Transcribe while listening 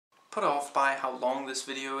put off by how long this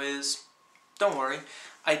video is. Don't worry,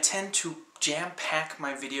 I tend to jam-pack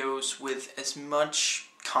my videos with as much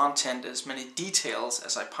content, as many details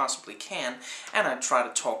as I possibly can, and I try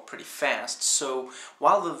to talk pretty fast, so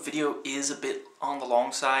while the video is a bit on the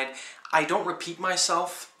long side, I don't repeat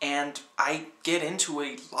myself, and I get into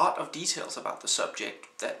a lot of details about the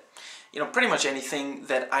subject that, pretty much anything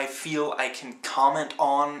that I feel I can comment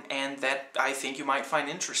on and that I think you might find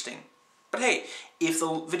interesting. But hey, if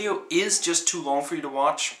the video is just too long for you to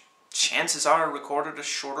watch, chances are I recorded a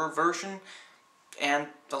shorter version, and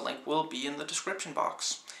the link will be in the description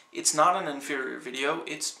box. It's not an inferior video,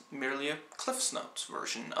 it's merely a Cliff's Notes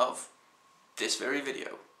version of this very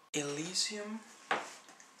video. Elysium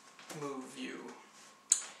Move View.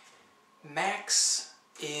 Max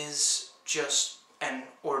is just an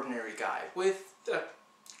ordinary guy with a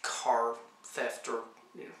car theft, or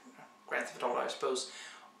Grand Theft Auto, I suppose,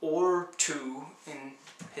 or two in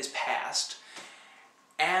his past,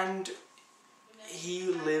 and he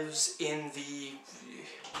lives in the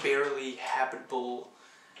barely habitable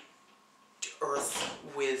Earth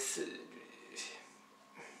with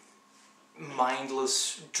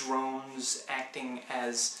mindless drones acting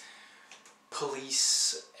as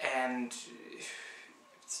police, and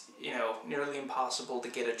nearly impossible to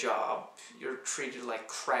get a job. You're treated like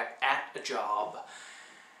crap at a job.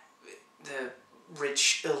 The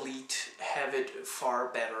rich elite have it far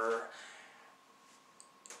better.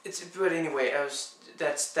 But anyway,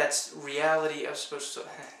 that's reality. I was supposed to,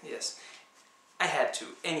 yes, I had to.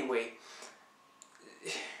 Anyway,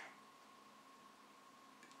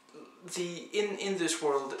 in this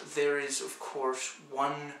world there is, of course,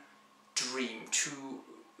 one dream: to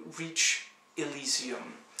reach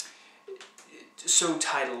Elysium. So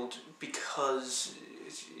titled because,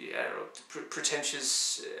 I don't know,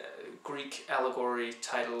 pretentious Greek allegory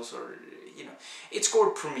titles, or it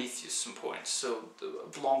scored Prometheus some points, so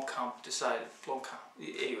Blomkamp decided,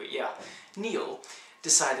 anyway, yeah, Neil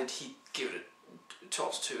decided he'd give it a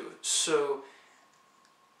toss too. So,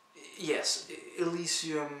 yes,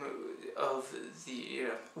 Elysium of the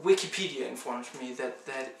Wikipedia informs me that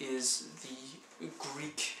that is the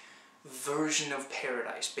Greek version of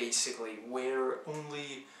paradise, basically, where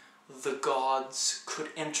only the gods could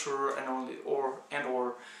enter, and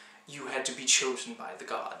or you had to be chosen by the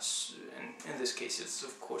gods. And in this case, it's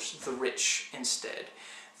of course the rich instead.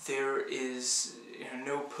 There is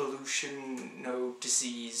no pollution, no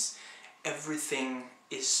disease. Everything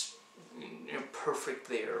is perfect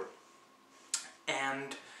there,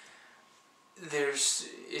 and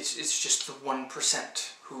it's just the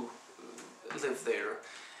 1% who live there.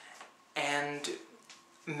 And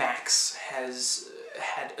Max has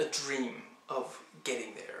had a dream of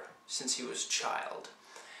getting there since he was a child.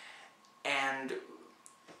 And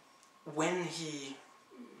when he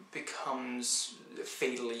becomes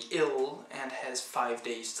fatally ill and has 5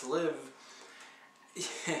 days to live,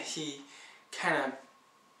 he kind of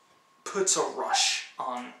puts a rush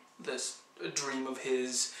on this dream of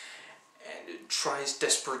his and tries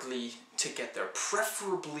desperately to get there,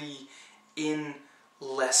 preferably in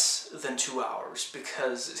less than 2 hours,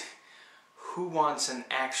 because who wants an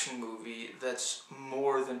action movie that's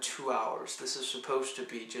more than 2 hours? This is supposed to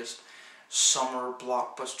be just summer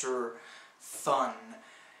blockbuster fun.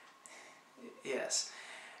 Yes.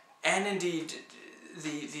 And indeed,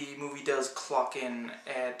 the movie does clock in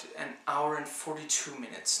at 1 hour and 42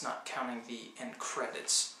 minutes, not counting the end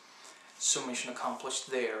credits. So mission accomplished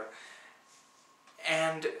there.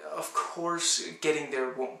 And, of course, getting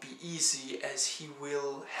there won't be easy, as he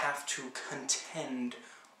will have to contend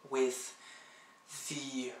with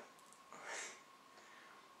the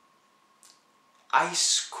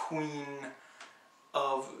Ice Queen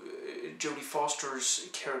of Jodie Foster's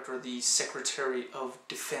character, the Secretary of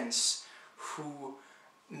Defense, who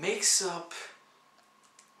makes up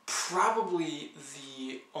probably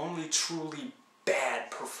the only truly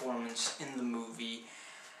bad performance in the movie.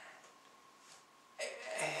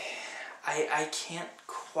 I can't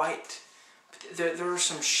quite... There are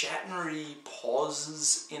some Shatnery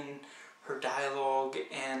pauses in her dialogue,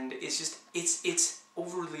 and it's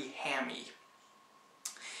overly hammy.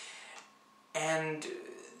 And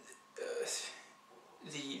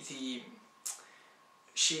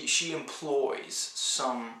she employs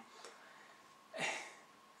some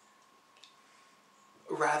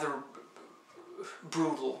rather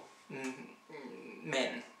brutal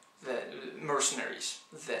men, mercenaries,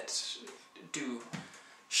 that do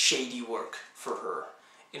shady work for her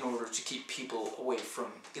in order to keep people away from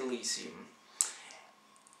Elysium.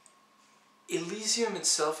 Elysium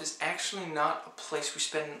itself is actually not a place we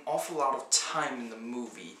spend an awful lot of time in the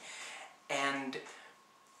movie, and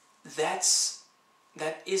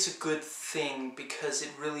that is a good thing, because it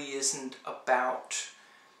really isn't about...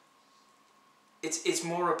 It's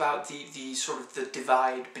more about the sort of the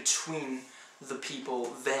divide between the people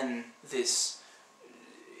than this,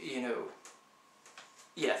 you know,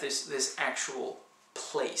 yeah, this actual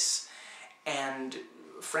place. And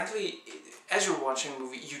frankly, as you're watching a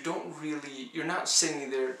movie, you're not sitting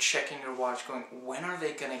there checking your watch going, when are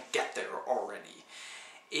they gonna get there already?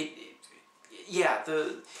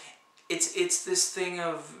 It's this thing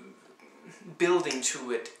of building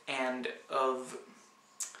to it, and of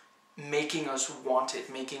making us want it,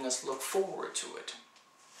 making us look forward to it.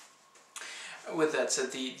 With that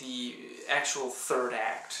said, the actual third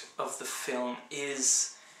act of the film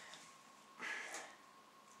is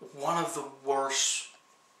one of the worst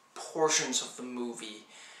portions of the movie.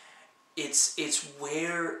 It's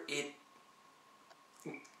where it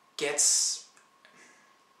gets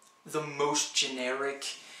the most generic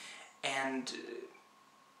and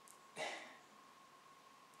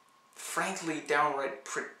frankly downright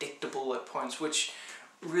predictable at points, which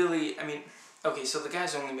really, I mean, okay, so the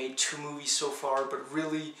guy's only made 2 movies so far, but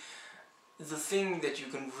really the thing that you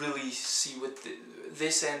can really see with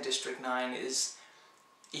this and District 9 is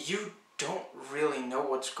you don't really know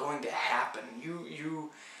what's going to happen.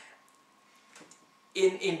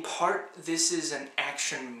 In part, this is an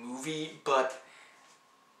action movie, but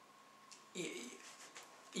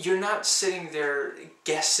you're not sitting there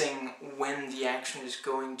guessing when the action is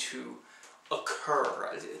going to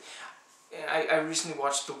occur. I recently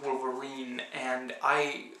watched The Wolverine, and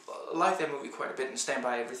I like that movie quite a bit and stand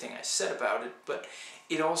by everything I said about it, but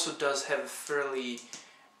it also does have a fairly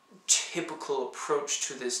typical approach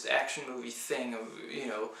to this action movie thing of, you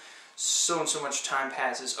know, so and so much time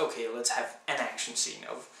passes, okay, let's have an action scene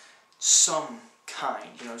of some kind,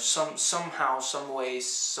 you know, somehow, some way,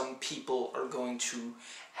 some people are going to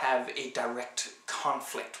have a direct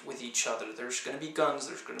conflict with each other. There's going to be guns,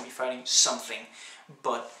 there's going to be fighting, something,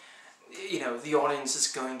 but, you know, the audience is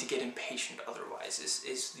going to get impatient otherwise,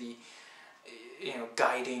 is the, you know,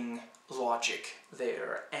 guiding logic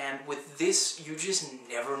there. And with this, you just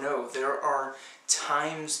never know. There are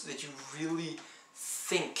times that you really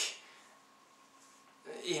think,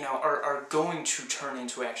 you know, are going to turn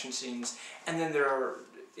into action scenes, and then there are,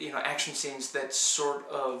 you know, action scenes that sort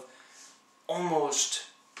of almost,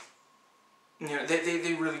 you know,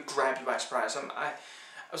 they really grab you by surprise. I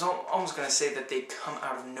was almost going to say that they come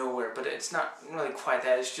out of nowhere, but it's not really quite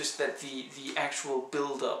that. It's just that the actual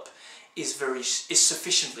build-up is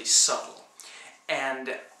sufficiently subtle.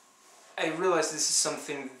 And I realize this is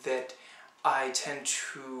something that I tend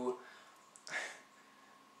to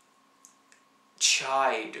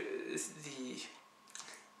chide the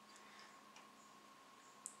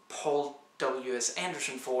Paul W.S.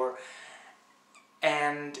 Anderson for,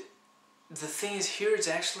 and the thing is, here it's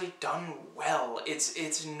actually done well.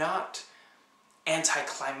 It's not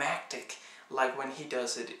anticlimactic like when he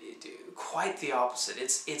does it. Quite the opposite.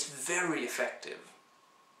 It's very effective.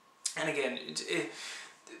 And again,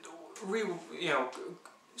 you know,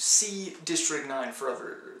 see District 9 for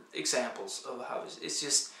other examples of how it's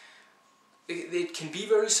just, it can be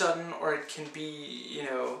very sudden, or it can be, you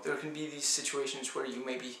know, there can be these situations where you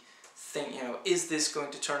maybe think, you know, is this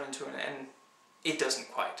going to turn into an, and it doesn't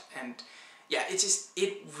quite. And yeah,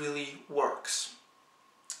 it really works.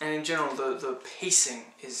 And in general, the pacing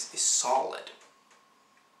is solid.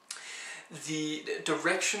 The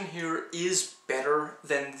direction here is better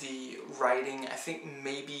than the writing. I think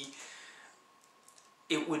maybe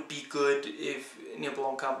it would be good if Neil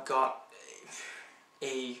Blomkamp got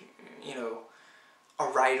a, you know, a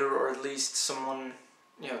writer, or at least someone,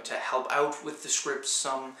 you know, to help out with the script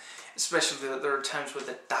some, especially there are times where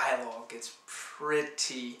the dialogue is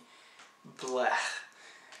pretty bleh.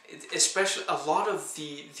 Especially a lot of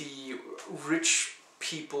the rich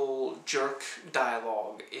people jerk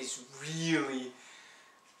dialogue is really,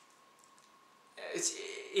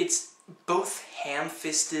 it's both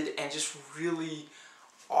ham-fisted and just really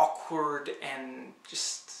awkward, and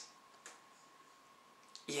just,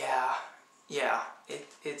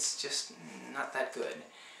 it's just not that good.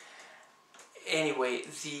 Anyway,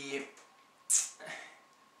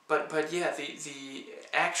 but yeah, the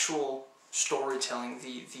actual storytelling,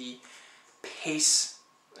 the pace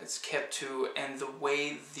it's kept to, and the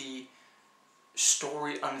way the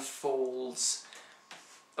story unfolds,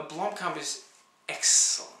 Blomkamp is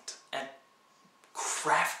excellent at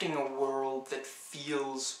crafting a world that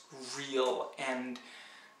feels real, and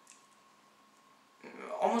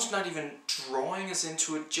almost not even drawing us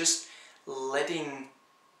into it, just letting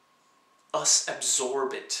us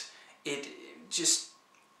absorb it. It just,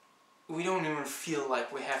 we don't even feel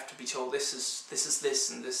like we have to be told this is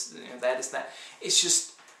this and this, you know, that is that. It's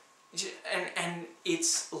just and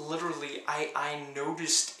it's literally, I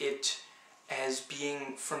noticed it as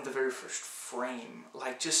being from the very first frame,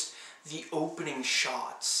 like just the opening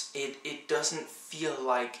shots. It doesn't feel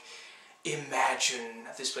like imagine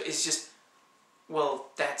this, but it's just, well,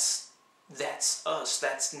 that's us,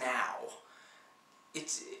 that's now.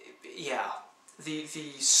 It's, yeah, the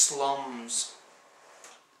slums,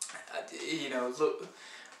 you know, look,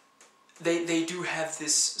 they do have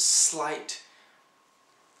this slight,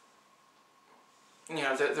 you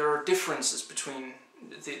know, there are differences between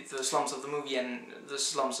the slums of the movie and the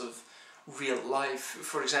slums of real life.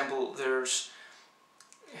 For example, there's,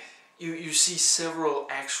 you see several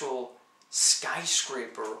actual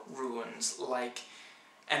skyscraper ruins, like,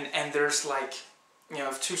 and there's like, you know,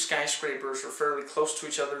 if two skyscrapers are fairly close to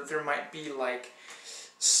each other, there might be like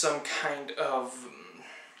some kind of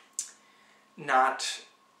not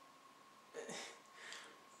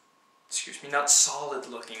solid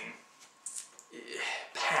looking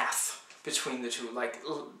path between the two. Like,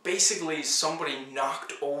 basically somebody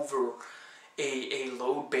knocked over a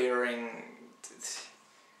load-bearing,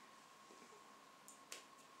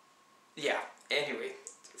 yeah, anyway,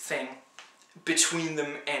 thing between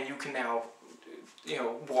them, and you can now, you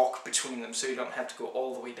know, walk between them, so you don't have to go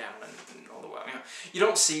all the way down and all the way, you know. You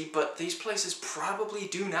don't see, but these places probably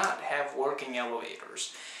do not have working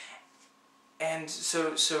elevators. And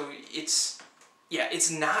so it's, yeah,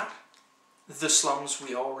 it's not the slums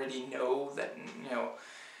we already know that, you know,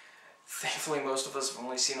 thankfully most of us have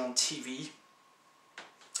only seen on TV.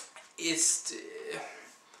 It's,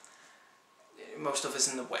 most of us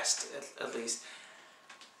in the West, at least.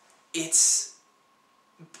 It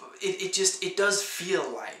does feel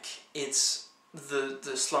like it's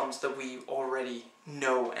the slums that we already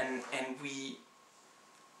know, and we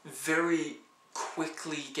very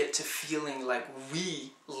quickly get to feeling like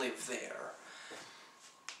we live there.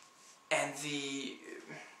 And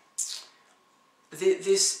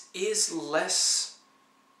this is less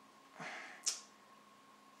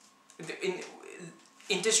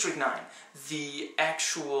in District 9, the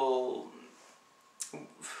actual,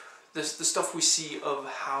 the stuff we see of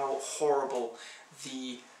how horrible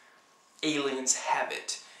the aliens have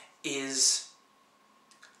it is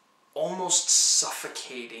almost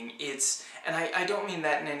suffocating. It's, and I don't mean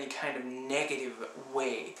that in any kind of negative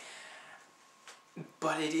way,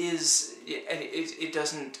 but it is, it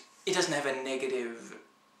doesn't have a negative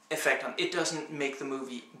effect on, it doesn't make the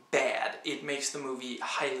movie bad, it makes the movie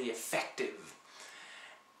highly effective.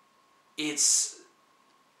 It's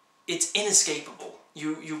inescapable.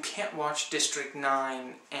 You can't watch District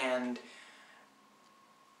 9 and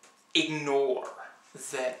ignore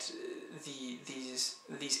that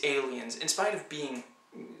these aliens, in spite of being,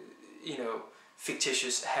 you know,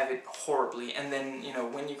 fictitious, have it horribly. And then, you know,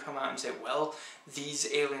 when you come out and say, well, these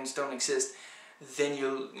aliens don't exist, then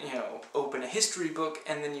you'll, you know, open a history book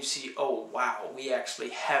and then you see, oh wow, we actually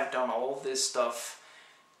have done all this stuff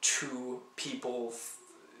to people,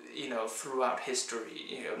 you know, throughout history.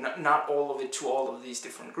 You know, not all of it to all of these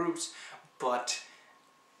different groups, but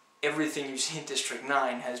everything you see in District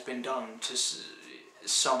 9 has been done to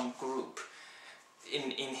some group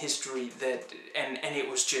in history, that, and it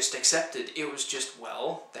was just accepted. It was just,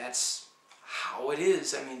 well, that's how it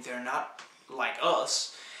is. I mean, they're not like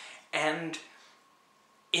us. And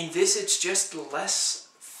in this, it's just less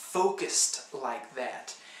focused like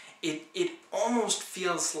that. It almost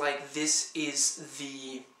feels like this is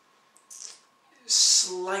the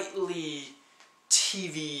slightly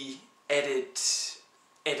TV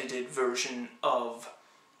edited version of,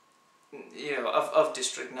 you know, of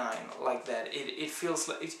District 9, like that. It feels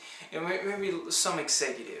like, you know, maybe some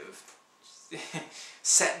executive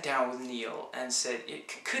sat down with Neil and said,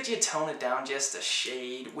 could you tone it down just a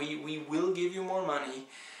shade? We will give you more money.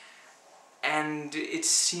 And it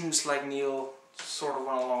seems like Neil sort of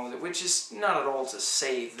went along with it, which is not at all to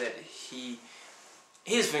say that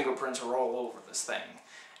his fingerprints are all over this thing.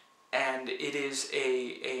 And it is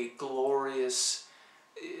a glorious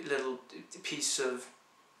little piece of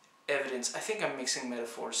evidence. I think I'm mixing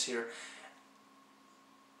metaphors here,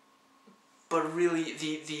 but really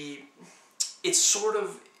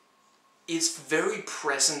it's very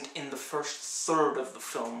present in the first third of the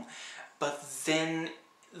film, but then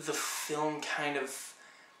the film kind of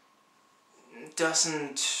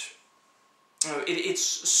doesn't, it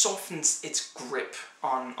softens its grip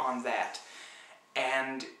on that,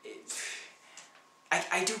 and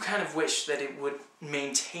I do kind of wish that it would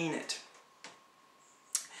maintain it.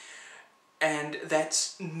 And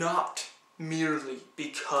that's not merely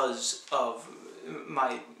because of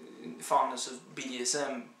my fondness of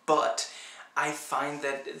BDSM, but I find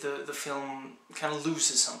that the film kind of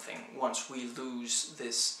loses something once we lose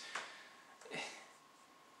this,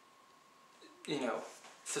 you know,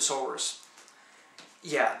 thesaurus.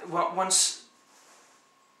 Yeah, once,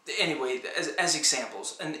 anyway, as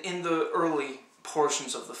examples, and in the early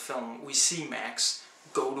portions of the film, we see Max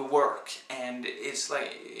go to work, and it's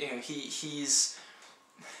like, you know, he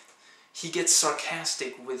gets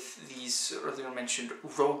sarcastic with these earlier mentioned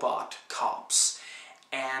robot cops,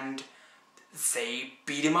 and they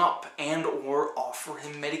beat him up and or offer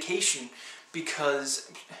him medication,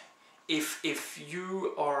 because if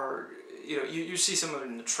you are, you know, you see some of it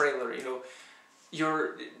in the trailer, you know,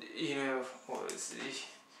 you know,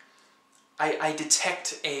 I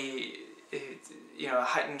detect a you know, a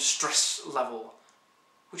heightened stress level.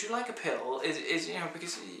 Would you like a pill? Is you know,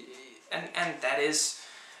 because and that is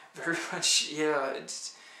very much, yeah,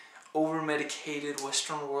 it's over-medicated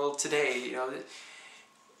Western world today. You know,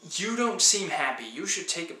 you don't seem happy. You should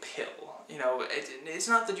take a pill. You know, it's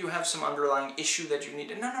not that you have some underlying issue that you need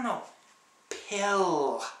to, no.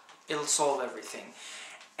 Pill. It'll solve everything.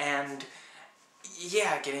 And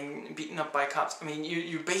yeah, getting beaten up by cops. I mean,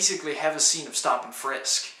 you basically have a scene of stop and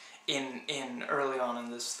frisk in early on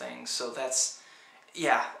in this thing. So that's,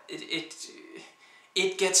 yeah,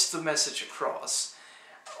 it gets the message across.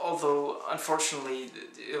 Although, unfortunately,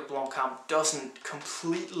 Blomkamp doesn't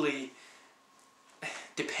completely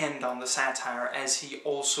depend on the satire, as he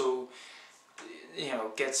also, you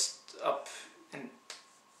know, gets up and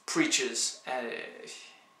preaches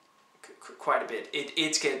quite a bit.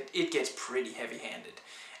 It gets pretty heavy-handed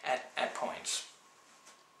at points.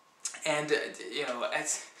 And, you know,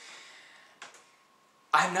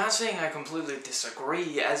 I'm not saying I completely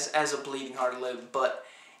disagree as a bleeding heart lib, but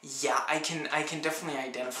yeah, I can definitely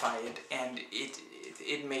identify it, and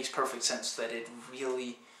it makes perfect sense that it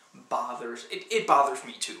really bothers. It bothers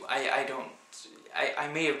me too. I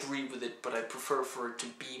may agree with it, but I prefer for it to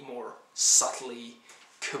be more subtly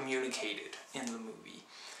communicated in the movie.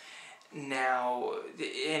 Now,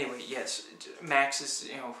 anyway, yes, Max is,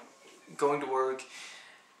 you know, going to work,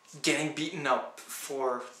 getting beaten up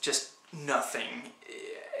for just nothing.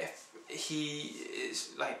 He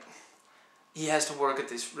is like, he has to work at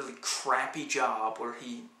this really crappy job where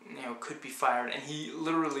he, you know, could be fired, and he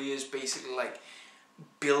literally is basically like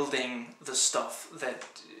building the stuff that,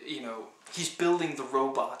 you know, he's building the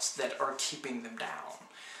robots that are keeping them down.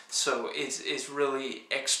 So it's really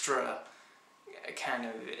extra kind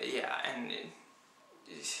of, yeah, and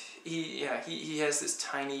he has this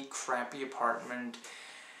tiny crappy apartment,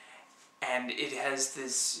 and it has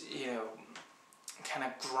this, you know, kind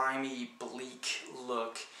of grimy, bleak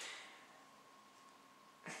look.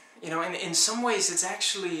 You know, and in some ways it's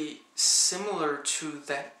actually similar to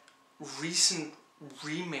that recent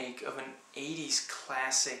remake of an 80s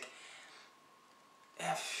classic.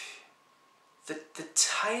 The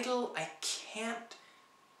title I can't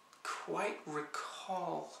quite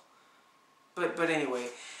recall. But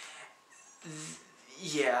anyway,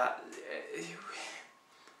 yeah.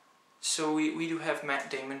 So we do have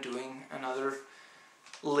Matt Damon doing another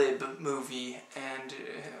lib movie, and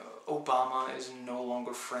Obama is no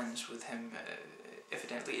longer friends with him,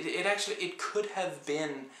 evidently. It could have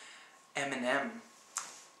been Eminem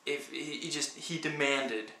if he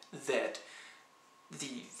demanded that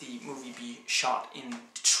the movie be shot in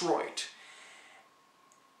Detroit,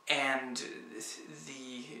 and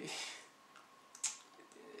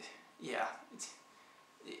yeah,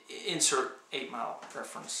 insert 8 Mile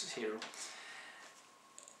reference here.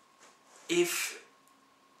 If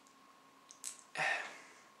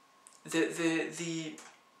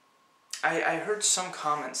I heard some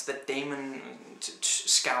comments that Damon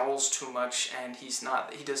scowls too much, and he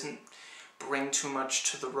doesn't bring too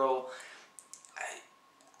much to the role.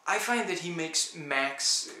 I find that he makes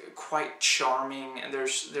Max quite charming, and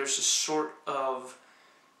there's a sort of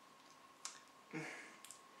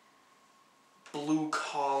blue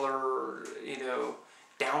collar, you know,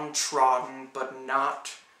 downtrodden, but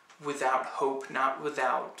not without hope, not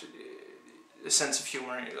without a sense of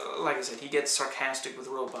humor. Like I said, he gets sarcastic with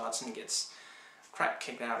robots and gets crap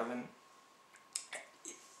kicked out of him.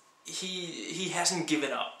 He hasn't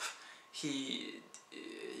given up. He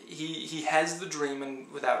has the dream,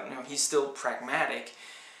 and without, you know, he's still pragmatic.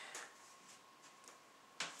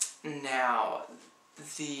 Now,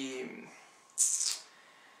 the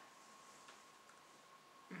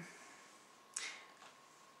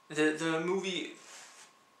movie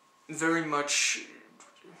very much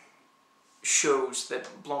shows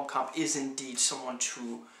that Blomkamp is indeed someone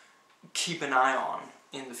to keep an eye on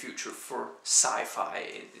in the future for sci-fi.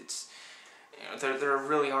 It's there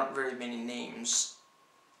really aren't very many names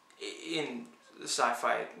in the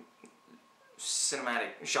sci-fi cinematic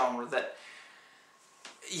genre that,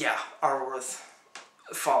 yeah, are worth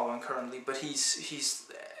following currently, but he's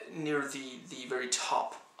near the very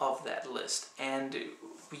top of that list, and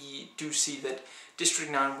we do see that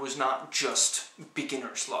District 9 was not just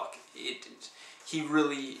beginner's luck. He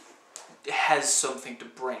really has something to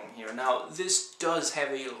bring here. Now, this does have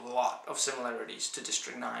a lot of similarities to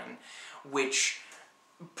District 9, which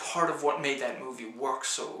part of what made that movie work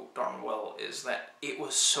so darn well is that it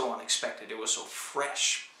was so unexpected, it was so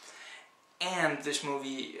fresh. And this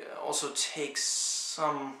movie also takes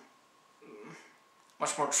some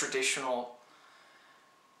much more traditional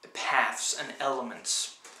paths and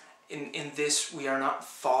elements. In this, we are not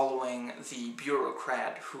following the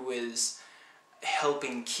bureaucrat who is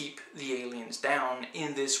helping keep the aliens down.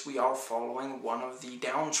 In this, we are following one of the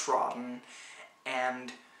downtrodden,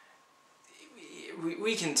 and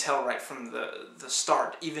we can tell right from the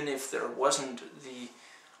start, even if there wasn't the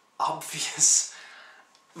obvious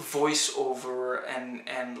voiceover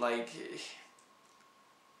and like,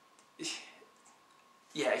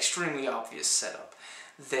 yeah, extremely obvious setup,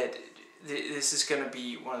 that this is going to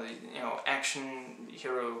be one of the, action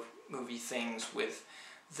hero movie things with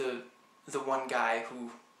the one guy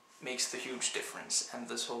who makes the huge difference, and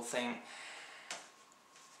this whole thing.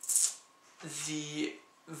 The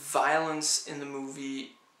violence in the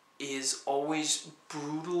movie is always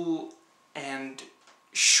brutal and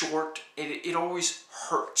short. It always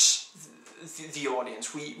hurts the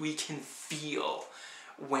audience. We can feel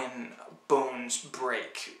when bones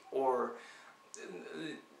break, or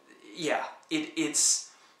yeah,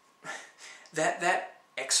 it's that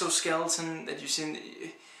exoskeleton that you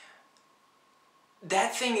see.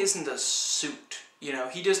 That thing isn't a suit,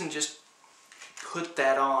 he doesn't just put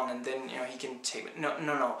that on and then, he can take it.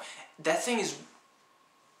 No. That thing is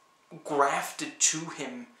grafted to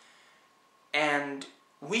him, and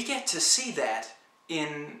we get to see that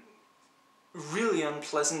in really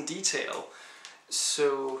unpleasant detail.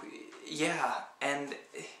 So, yeah, and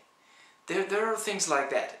there are things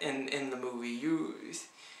like that in the movie.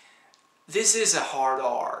 This is a hard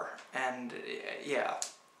R, and yeah.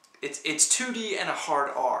 It's 2D and a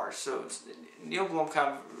hard R, so Neil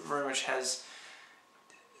Blomkamp very much has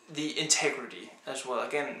the integrity as well.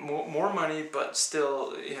 Again, more money, but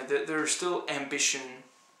still, there's still ambition.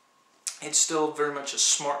 It's still very much a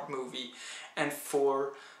smart movie, and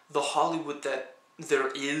for the Hollywood that there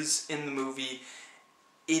is in the movie,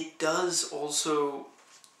 it does also,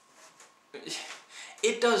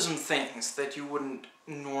 it does some things that you wouldn't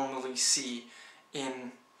normally see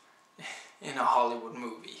in a Hollywood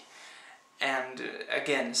movie. And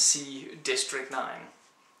again, see District 9.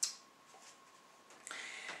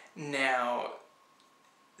 Now,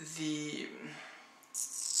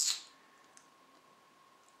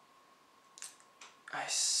 I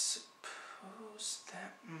suppose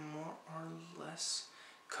that more or less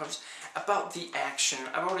covers about the action.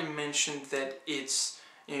 I've already mentioned that it's,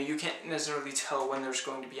 you can't necessarily tell when there's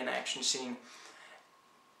going to be an action scene.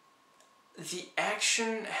 The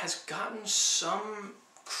action has gotten some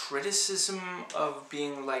criticism of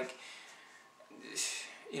being like,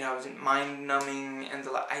 mind-numbing and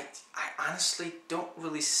the like. I honestly don't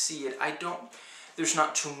really see it. There's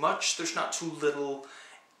not too much, there's not too little,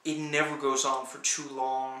 it never goes on for too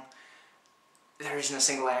long. There isn't a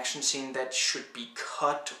single action scene that should be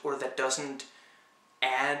cut or that doesn't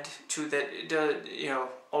add to that.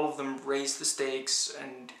 All of them raise the stakes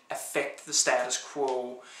and affect the status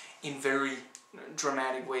quo in very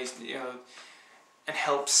dramatic ways, and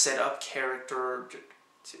help set up character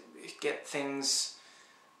to get things.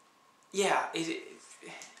 Yeah,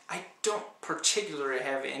 I don't particularly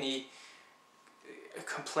have any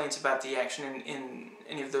complaints about the action in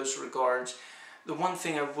any of those regards. The one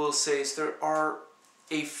thing I will say is there are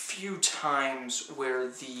a few times where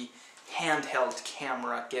the handheld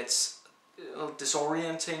camera gets a little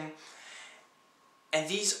disorienting, and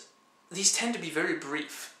these tend to be very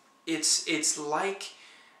brief. It's like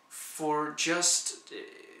for just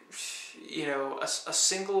a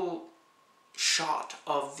single shot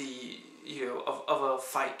of the of a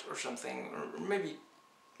fight or something, or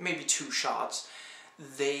maybe two shots,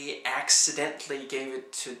 they accidentally gave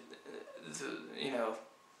it to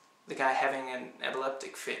the guy having an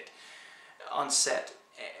epileptic fit on set,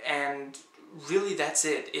 and really that's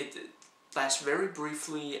it. It lasts very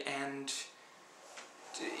briefly, and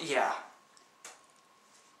yeah.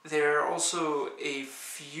 There are also a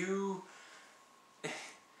few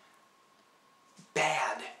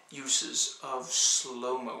bad uses of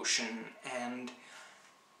slow motion, and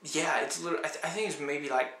yeah, it's literally, I think it's maybe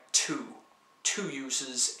like 2 two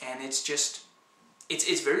uses, and it's just,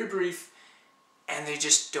 it's very brief, and they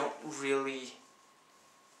just don't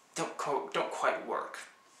quite work.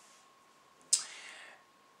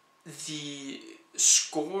 The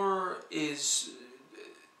score is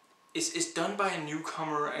done by a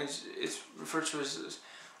newcomer, as it's referred to as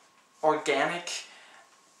organic.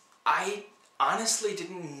 I honestly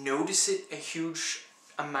didn't notice it a huge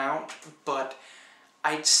amount, but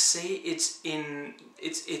I'd say it's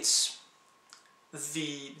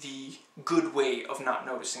the good way of not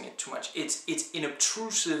noticing it too much. It's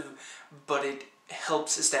inobtrusive, but it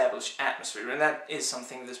helps establish atmosphere, and that is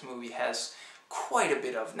something this movie has quite a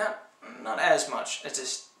bit of. Not as much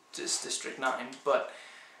as this District 9, but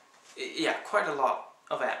yeah, quite a lot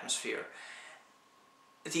of atmosphere.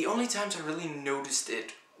 The only times I really noticed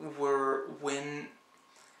it were when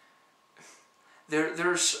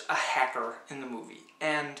there's a hacker in the movie,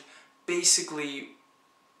 and basically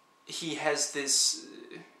he has this,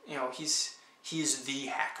 he's the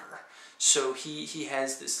hacker, so he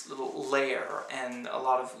has this little lair and a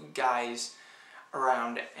lot of guys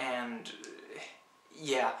around, and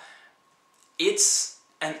yeah, it's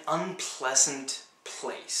an unpleasant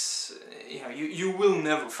place. You will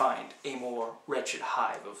never find a more wretched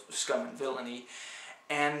hive of scum and villainy,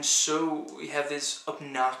 and so we have this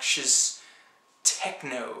obnoxious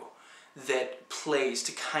techno that plays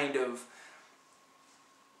to kind of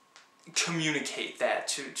communicate that,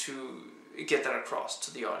 to get that across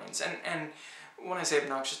to the audience. And when I say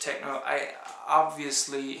obnoxious techno, I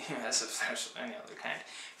obviously, as if there's any other kind,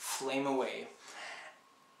 flame away.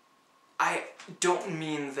 I don't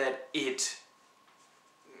mean that it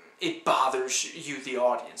bothers you, the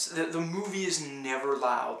audience. The movie is never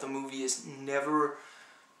loud. The movie is never,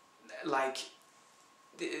 like,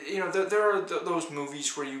 there are those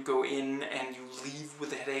movies where you go in and you leave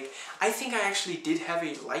with a headache. I think I actually did have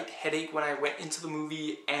a light headache when I went into the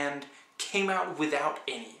movie and came out without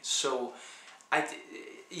any. So,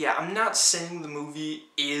 I'm not saying the movie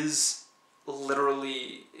is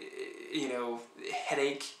literally,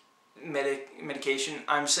 headache medication.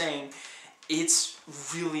 I'm saying it's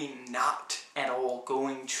really not at all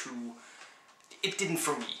going to, it didn't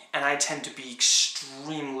for me, and I tend to be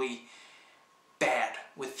extremely bad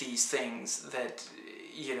with these things that,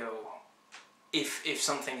 if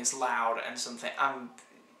something is loud and something, I'm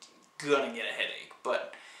gonna get a headache.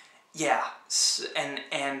 But yeah,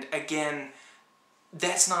 and again,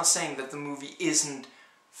 that's not saying that the movie isn't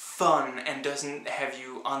fun and doesn't have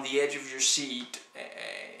you on the edge of your seat,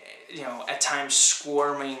 at times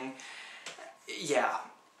squirming. Yeah.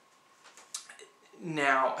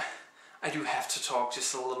 Now, I do have to talk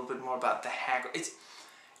just a little bit more about the hacker.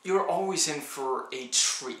 You're always in for a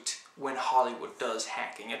treat when Hollywood does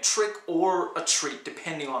hacking. A trick or a treat,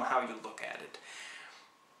 depending on how you look at it.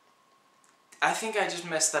 I think I just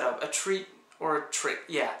messed that up. A treat or a trick.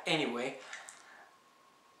 Yeah, anyway.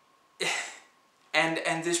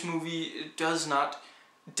 And this movie does not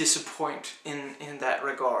disappoint in that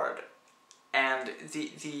regard. And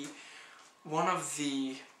one of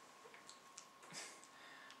the...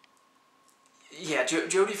 Yeah,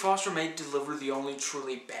 Jodie Foster may deliver the only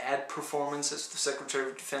truly bad performance as the Secretary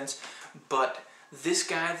of Defense, but this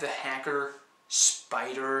guy, the hacker,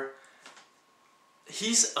 Spider,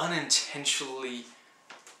 he's unintentionally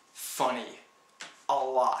funny a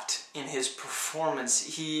lot in his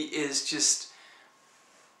performance. He is just...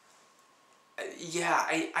 Yeah,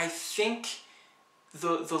 I think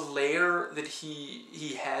the layer that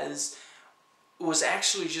he has was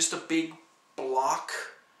actually just a big block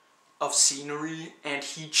of scenery, and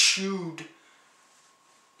he chewed,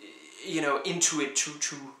 into it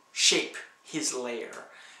to shape his layer,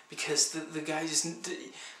 because the guy just,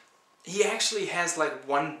 he actually has like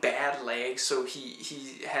one bad leg, so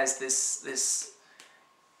he has this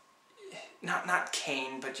not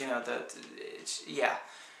cane, but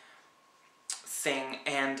thing,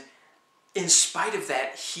 and in spite of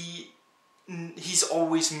that, he's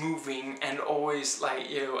always moving and always like,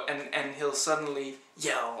 and he'll suddenly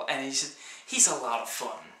yell, and he's a lot of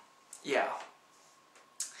fun. Yeah.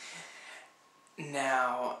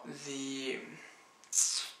 Now,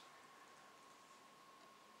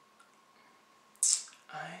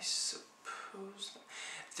 I suppose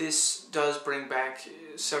this does bring back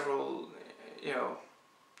several,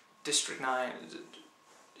 District 9,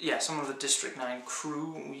 some of the District 9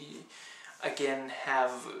 crew. We again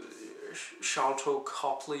have Sharlto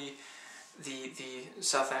Copley, the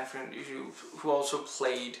South African who also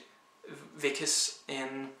played Vicus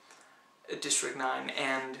in District 9,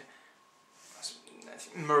 and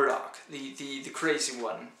Murdoch, the crazy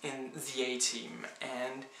one in the A-Team,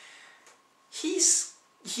 and he's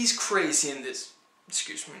he's crazy in this,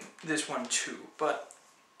 excuse me, this one too, but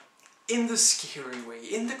in the scary way,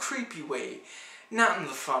 in the creepy way, not in the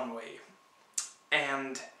fun way.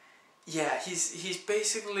 And yeah, he's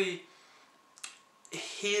basically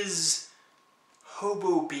his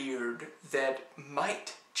hobo beard that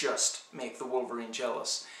might just make the Wolverine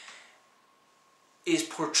jealous is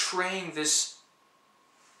portraying this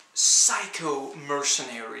psycho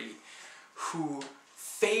mercenary who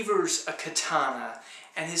favors a katana,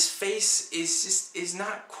 and his face is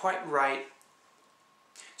not quite right.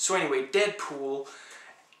 So anyway, Deadpool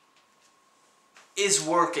is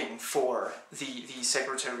working for the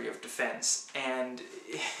Secretary of Defense, and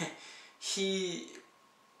he,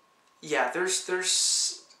 yeah,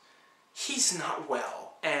 he's not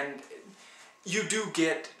well, and you do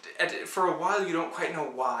get, for a while you don't quite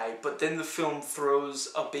know why, but then the film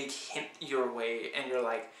throws a big hint your way, and you're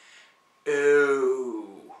like, oh,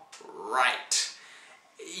 right.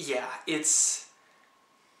 Yeah, it's,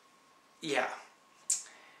 yeah.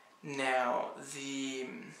 Now, the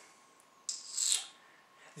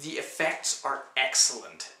effects are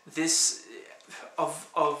excellent. This, of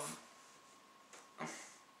a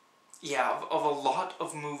lot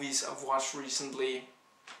of movies I've watched recently,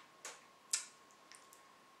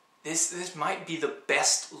 this might be the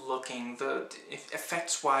best looking. The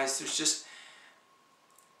effects wise, there's just,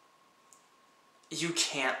 you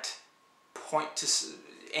can't point to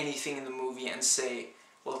anything in the movie and say,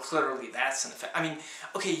 well, clearly that's an effect. I mean,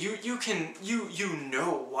 okay, you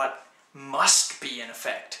know what must be an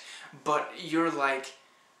effect, but you're like,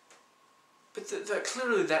 but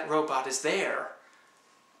clearly that robot is there.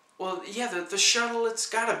 Well, yeah, the shuttle, it's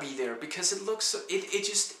gotta be there, because it looks,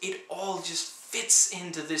 it all just fits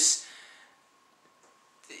into this,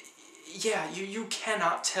 yeah, you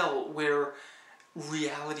cannot tell where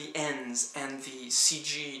reality ends and the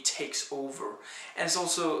CG takes over. And it's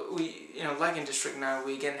also, like in District 9,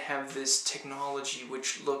 we again have this technology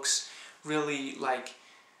which looks really like,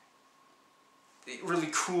 really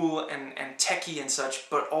cool and techy and such,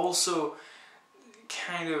 but also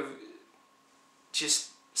kind of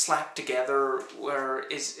just slapped together, where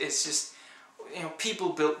it's just, people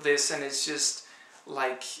built this, and it's just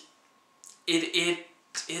like,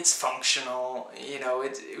 it's functional,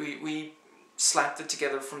 we slapped it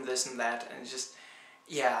together from this and that, and just,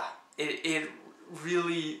 yeah, it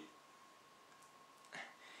really,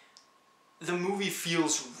 the movie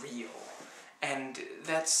feels real, and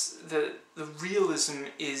that's, the realism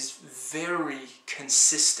is very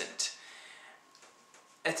consistent.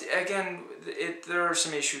 Again, there are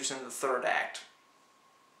some issues in the third act,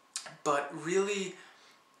 but really,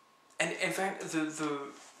 and in fact,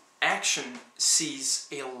 the action sees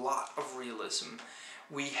a lot of realism.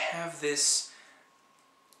 We have this,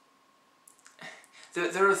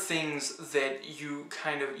 there are things that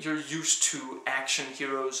you're used to action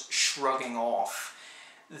heroes shrugging off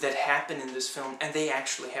that happen in this film, and they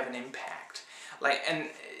actually have an impact. Like,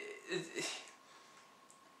 and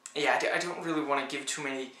yeah, I don't really want to give too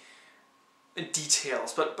many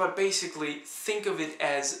details, but basically think of it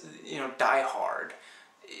as, Die Hard,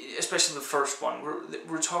 especially the first one.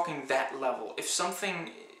 We're talking that level. If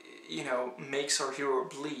something, makes our hero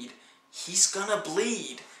bleed, he's gonna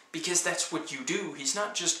bleed, because that's what you do. He's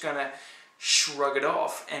not just gonna shrug it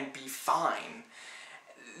off and be fine.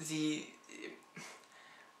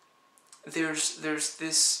 There's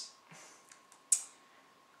this,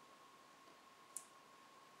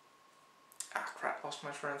 crap, lost my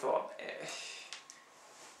train of thought.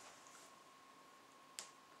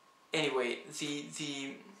 Anyway,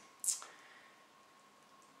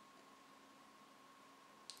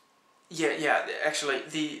 actually,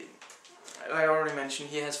 I already mentioned,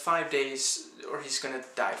 he has 5 days, or he's gonna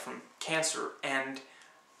die from cancer, and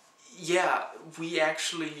yeah, we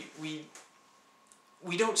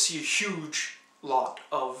don't see a huge lot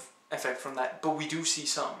of effect from that, but we do see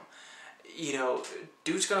some.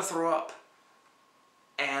 Dude's gonna throw up,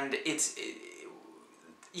 and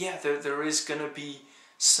there is gonna be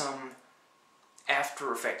some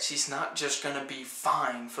after effects. He's not just gonna be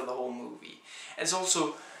fine for the whole movie. It's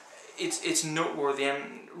also, it's noteworthy,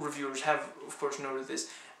 and reviewers have, of course, noted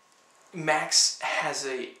this. Max has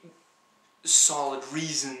a solid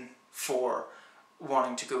reason for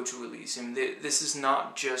wanting to go to Elysium. This is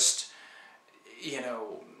not just,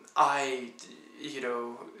 I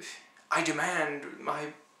demand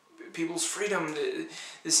my people's freedom.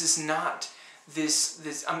 This is not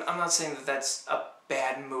this. I'm not saying that that's a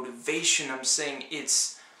bad motivation. I'm saying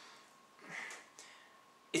it's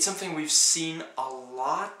something we've seen a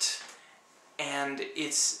lot, and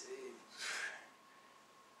it's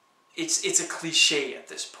it's a cliche at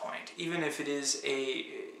this point, even if it is a,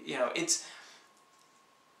 you know, it's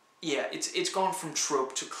gone from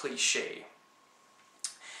trope to cliche.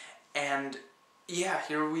 And yeah,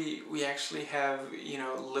 here we actually have, you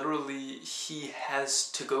know, literally he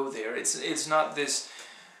has to go there. It's not this,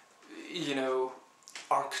 you know,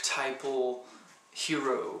 archetypal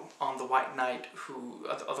hero on the white knight who,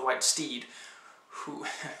 on the white steed, who,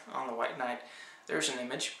 on the white knight, there's an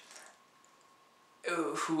image,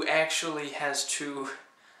 who actually has to,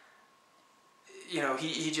 you know,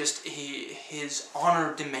 his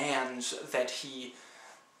honor demands that he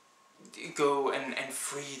go and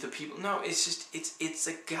free the people. No, it's just, it's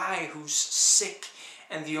a guy who's sick,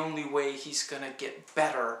 and the only way he's gonna get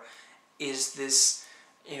better is this,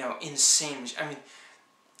 you know, insane, I mean,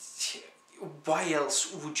 why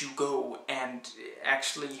else would you go and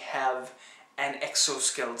actually have an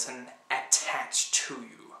exoskeleton attached to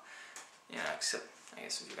you? You know, except, I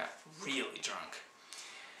guess, if you got really drunk.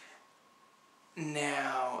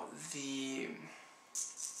 Now,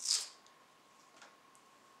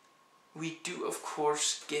 we do, of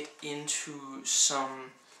course, get into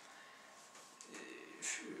some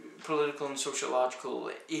political and sociological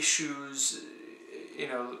issues, you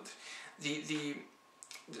know,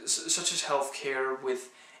 such as healthcare, with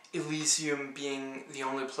Elysium being the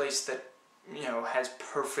only place that, you know, has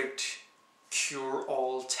perfect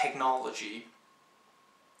cure-all technology.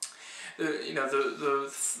 You know,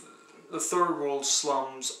 the third world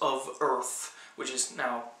slums of Earth, which is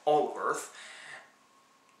now all of Earth,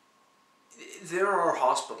 there are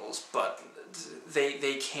hospitals, but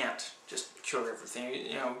they can't just cure everything.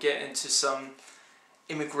 You know, get into some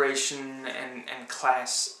immigration and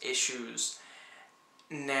class issues.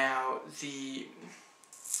 Now, the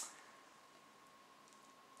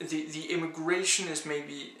immigration is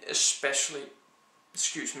maybe especially,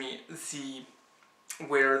 excuse me,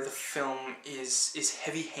 where the film is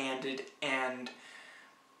heavy-handed and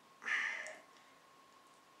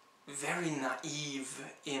very naive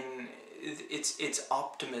in its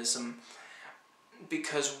optimism,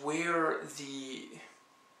 because where the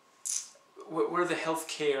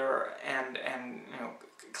healthcare and you know,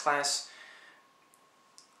 class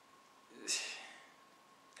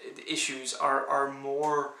issues are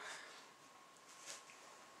more,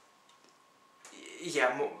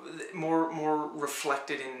 yeah, more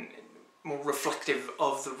reflected in, more reflective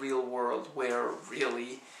of the real world, where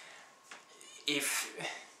really, if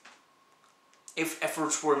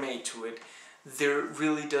efforts were made to it, there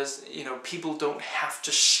really does, you know, people don't have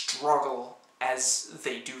to struggle as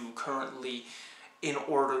they do currently in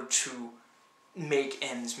order to make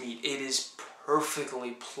ends meet. It is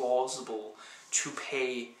perfectly plausible to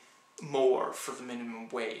pay more for the minimum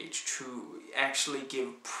wage, to actually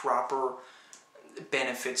give proper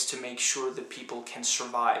benefits to make sure that people can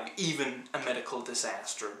survive even a medical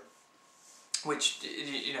disaster. Which,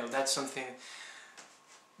 you know, that's something,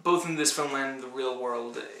 both in this film and the real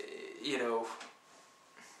world, you know,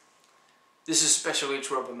 this is especially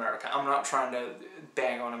true of America. I'm not trying to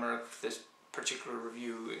bang on America for this particular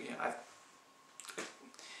review. You know,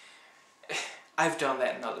 I've done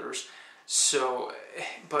that in others. So,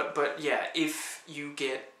 but yeah, if you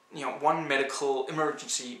get, you know, one medical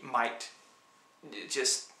emergency might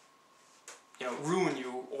just, you know, ruin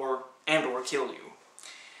you or kill you.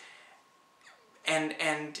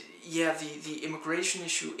 And yeah, the immigration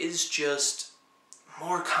issue is just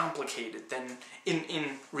more complicated than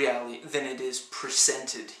in reality than it is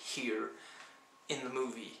presented here in the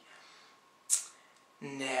movie.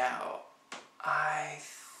 Now, I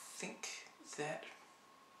think that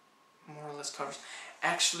more or less covers.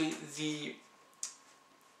 Actually, the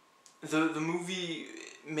movie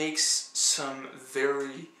makes some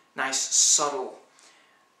very nice, subtle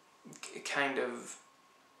kind of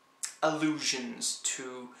allusions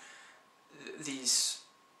to these,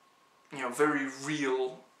 you know, very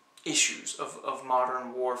real issues of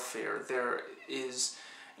modern warfare. There is,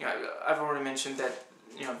 you know, I've already mentioned that,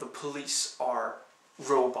 you know, the police are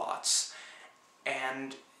robots,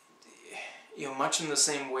 and, you know, much in the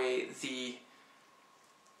same way, the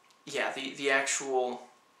actual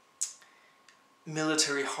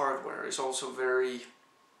military hardware is also very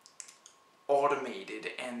automated,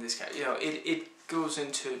 and this kind of, you know, it goes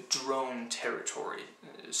into drone territory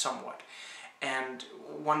somewhat. And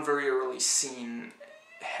one very early scene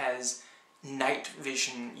has night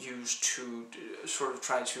vision used to sort of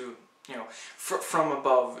try to, you know, from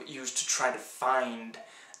above, used to try to find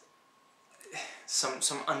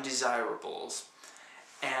some undesirables,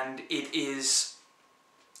 and it is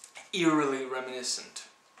eerily reminiscent,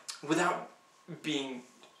 without being,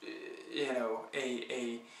 you know,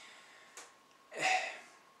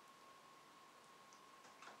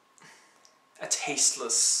 a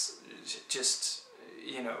tasteless, just,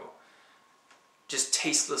 you know, just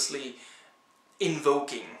tastelessly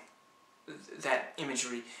invoking that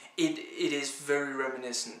imagery. It is very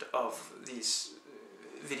reminiscent of these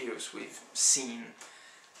videos we've seen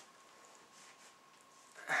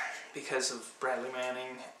because of Bradley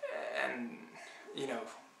Manning and, you know,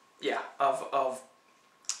 yeah, of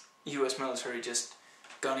US military just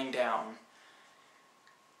gunning down.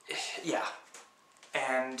 Yeah,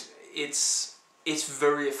 and it's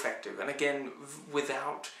very effective, and again,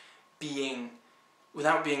 without being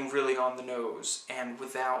really on the nose, and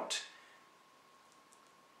without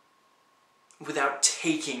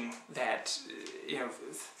taking that, you know,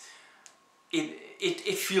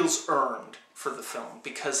 it feels earned for the film,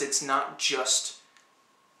 because it's not just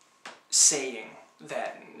saying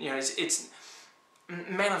that, you know, it's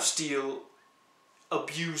Man of Steel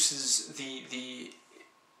abuses the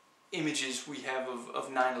images we have of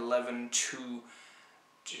 9/11 to,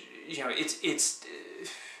 you know, it's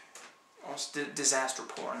almost disaster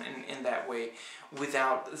porn in that way,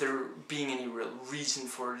 without there being any real reason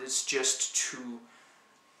for it. It's just to,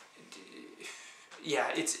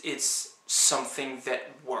 yeah, it's something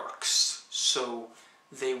that works, so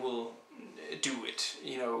they will do it,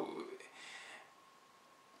 you know.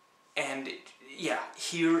 And yeah,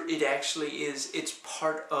 here it actually is, it's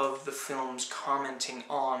part of the film's commenting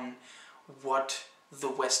on what the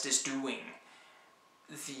West is doing.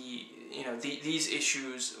 These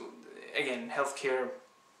issues, again, healthcare,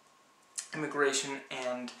 immigration,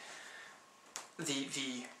 and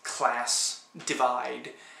the class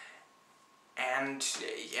divide, and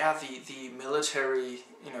yeah, the military,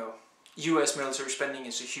 you know, U.S. military spending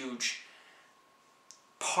is a huge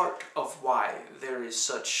part of why there is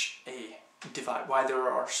such a divide, why there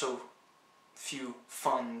are so few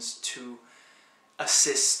funds to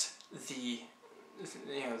assist the,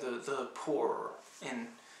 you know, the poor in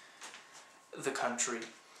the country.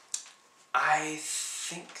 I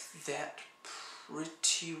think that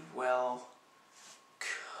pretty well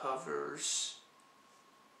covers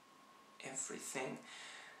everything.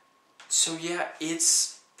 So yeah,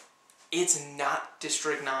 it's not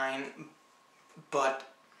District 9, but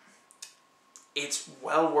it's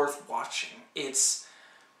well worth watching.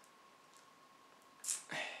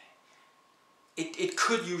 It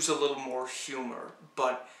could use a little more humor,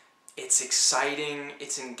 but it's exciting,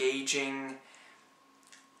 it's engaging.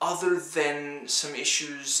 Other than some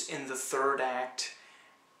issues in the third act,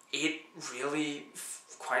 it really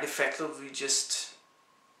quite effectively just,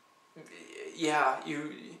 yeah,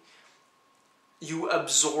 you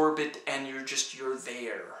absorb it, and you're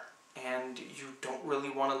there, and you don't really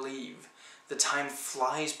want to leave. The time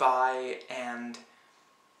flies by, and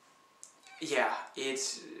yeah,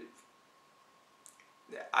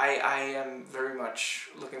 I am very much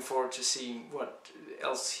looking forward to seeing what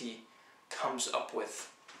else he comes up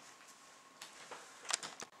with.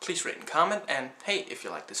 Please rate and comment, and hey, if you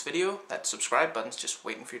like this video, that subscribe button's just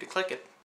waiting for you to click it.